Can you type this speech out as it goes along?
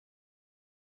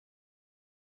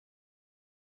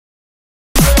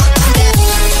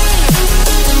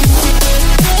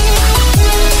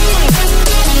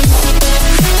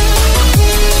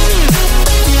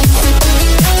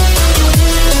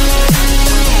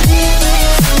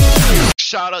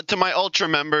shout out to my Ultra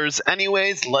members.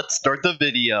 Anyways, let's start the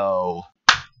video.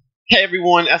 Hey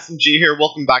everyone, SMG here.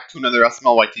 Welcome back to another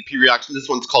SML YTP reaction. This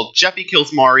one's called Jeffy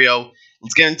Kills Mario.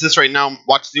 Let's get into this right now.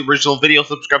 Watch the original video,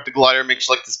 subscribe to Glider, make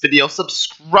sure you like this video,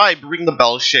 subscribe, ring the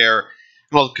bell, share,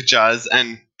 and all the good jazz.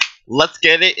 And let's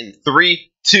get it in 3,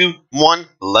 2, 1,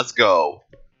 let's go.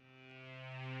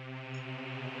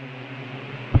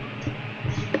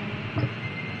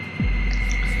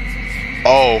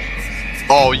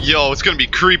 Oh, yo, it's gonna be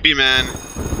creepy, man.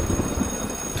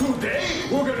 Today,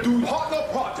 we're gonna do partner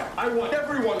project. I want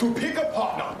everyone to pick a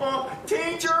partner.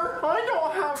 Teacher, I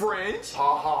don't have friends.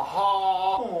 Ha ha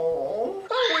ha. Oh,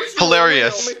 I wish you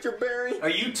hilarious. were real, Mr. Barry. Are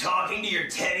you talking to your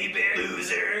teddy bear,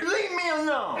 loser? Leave me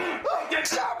alone. Oh,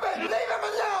 stop it! Leave him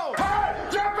alone. Hey,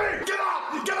 Jeffy, get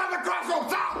up! Get out of the classroom!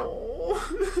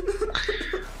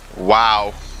 Stop!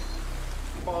 Wow.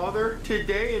 Father,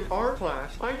 today in art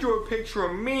class, I drew a picture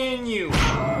of me and you.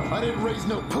 I didn't raise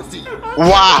no pussy.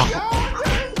 Wow.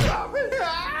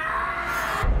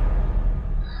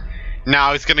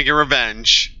 Now he's gonna get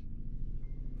revenge.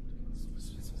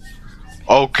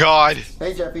 Oh God.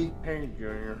 Hey Jeffy. Hey,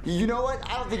 Junior. You know what?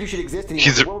 I don't think you should exist anymore.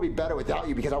 He's a- The world would be better without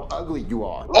you because how ugly you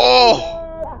are.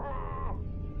 Oh.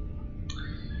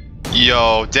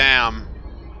 Yo, damn.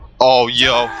 Oh,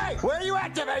 yo. Hey, where are you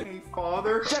at, Jeffy? Hey,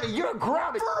 Father. Jeffy, you're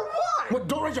grounded. For what? Well,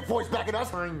 don't raise your voice back at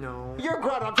us. I know. You're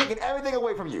grounded. I'm taking everything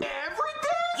away from you.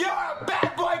 Everything? You're a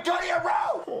bad boy, Johnny a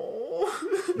row. Oh.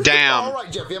 Damn. All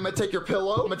right, Jeffy. I'm gonna take your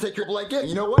pillow. I'm gonna take your blanket.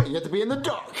 You know what? You have to be in the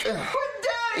dark. But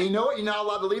Dad! You know what? You're not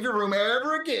allowed to leave your room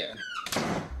ever again.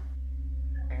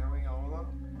 Ariola?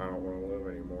 I don't want to live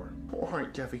anymore. All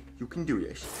right, Jeffy, you can do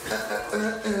this.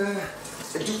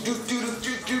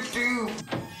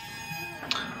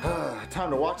 Time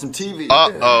to watch some TV.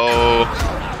 Uh-oh.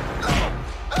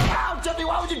 Ow, Jeffy,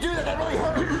 why would you do that? That really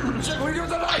hurt. Jeffy, what are you doing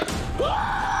tonight?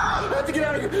 I have to get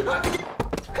out of here. I have to get...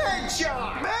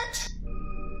 Headshot, bitch!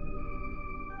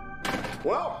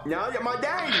 Well, now that my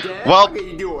daddy's dead, Well- I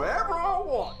get to do whatever I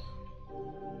want.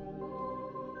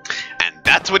 And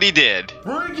that's what he did.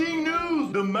 Breaking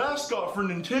news! The mascot for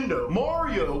Nintendo,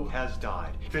 Mario, has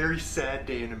died. Very sad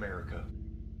day in America.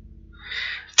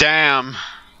 Damn.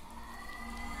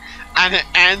 And it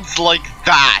ends like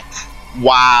that.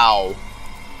 Wow.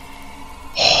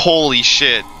 Holy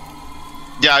shit.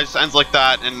 Yeah, it just ends like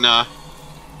that, and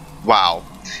wow.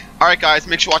 Alright guys,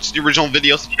 make sure you watch the original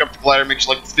video, subscribe to Glider, make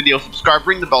sure you like this video, subscribe,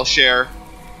 ring the bell, share,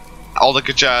 all the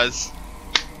good jazz.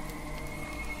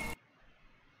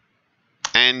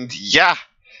 And yeah,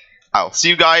 I'll see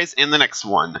you guys in the next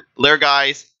one. Later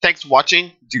guys, thanks for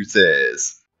watching,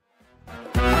 deuces.